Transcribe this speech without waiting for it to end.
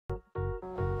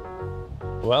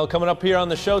Well, coming up here on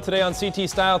the show today on CT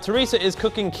Style, Teresa is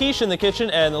cooking quiche in the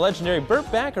kitchen, and the legendary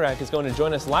Burt Bacharach is going to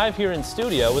join us live here in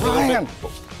studio with Ryan!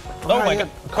 Oh my God,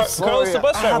 Carlos the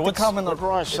bus driver. I had to come in the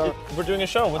rush. We're doing a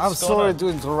show. What's I'm going sorry on? to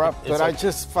interrupt, but I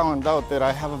just found out that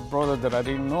I have a brother that I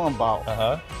didn't know about.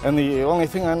 And the only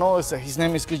thing I know is that his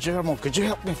name is Guillermo. Could you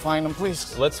help me find him,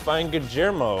 please? Let's find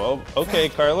Guillermo. Oh, okay,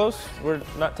 Carlos. We're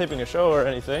not taping a show or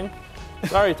anything.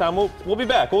 Sorry, Tom. We'll be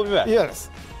back. We'll be back.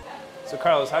 Yes. So,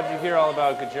 Carlos, how did you hear all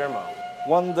about Guillermo?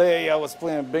 One day I was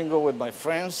playing bingo with my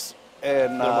friends,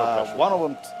 and one of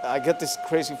them, I get this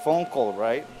crazy phone call,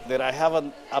 right? That I have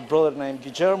a brother named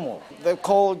Guillermo. The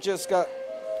call just got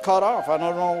cut off. I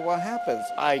don't know what happens.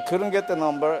 I couldn't get the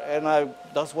number, and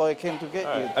that's why I came to get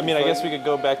you. I mean, I guess we could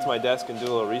go back to my desk and do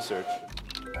a little research.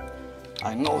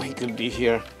 I know he could be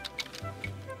here.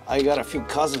 I got a few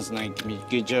cousins named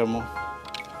Guillermo.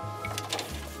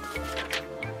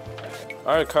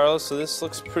 All right, Carlos, so this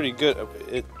looks pretty good.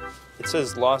 It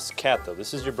says lost cat, though.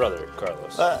 This is your brother,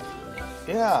 Carlos.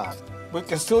 Yeah, we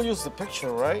can still use the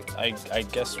picture, right? I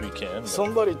guess we can.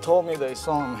 Somebody told me they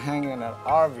saw him hanging at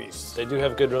Arby's. They do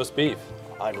have good roast beef.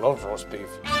 I love roast beef.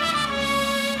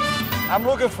 I'm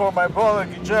looking for my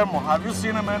brother, Guillermo. Have you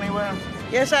seen him anywhere?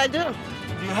 Yes, I do.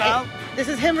 You have? This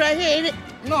is him right here, ain't it?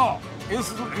 No,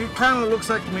 he kind of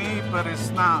looks like me, but it's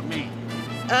not me.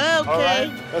 Okay. All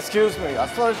right? Excuse me, I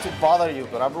started to bother you,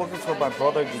 but I'm looking for my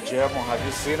brother, Guillermo. Have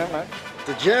you seen him, man?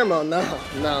 The Guillermo? No.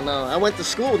 I went to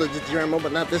school with the Guillermo,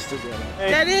 but not this Guillermo.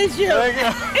 Hey, that is you.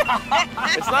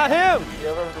 It's not him. You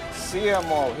ever see him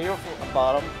or hear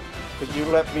about him? Could you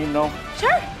let me know?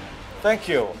 Sure. Thank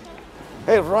you.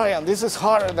 Hey, Ryan, this is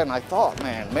harder than I thought,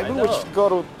 man. Maybe we should go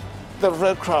to the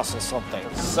Red Cross or something.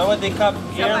 Sawadee Cup,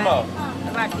 Guillermo.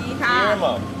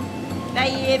 Guillermo.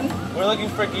 We're looking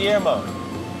for Guillermo.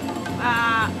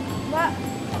 What?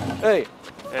 Hey,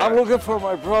 I'm looking for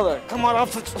my brother. Come on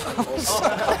up.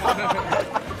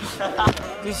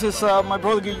 This is my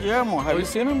brother Guillermo. Have you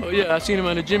seen him? Oh, yeah, I seen him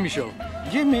on the Jimmy show.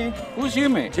 Jimmy? Who's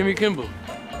Jimmy? Jimmy Kimmel.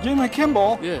 Jimmy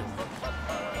Kimmel? Yeah.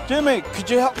 Jimmy, could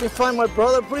you help me find my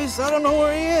brother, please? I don't know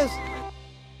where he is.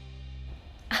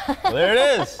 Well, there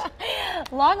it is.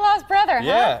 Long lost brother, huh?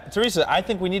 Yeah, Teresa, I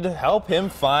think we need to help him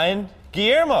find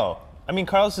Guillermo. I mean,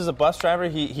 Carlos is a bus driver.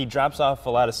 He drops off a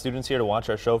lot of students here to watch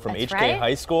our show from That's HK right.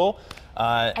 High School.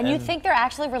 And you think they're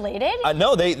actually related?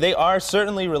 No, they are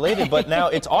certainly related, but now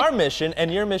it's our mission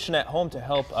and your mission at home to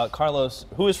help Carlos,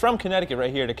 who is from Connecticut,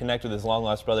 right here, to connect with his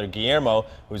long-lost brother, Guillermo,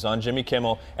 who's on Jimmy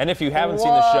Kimmel. And if you haven't seen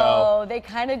the show, they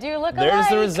kind of do look there's alike.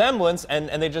 the resemblance,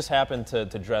 and they just happen to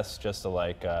dress just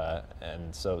alike,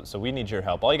 and so we need your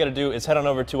help. All you got to do is head on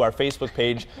over to our Facebook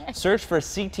page, search for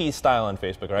CT Style on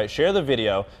Facebook, all right? Share the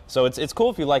video. So it's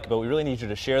cool if you like it, but we really need you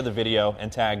to share the video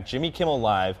and tag Jimmy Kimmel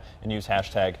Live and use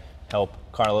hashtag Help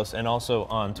Carlos, and also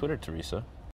on Twitter, Teresa.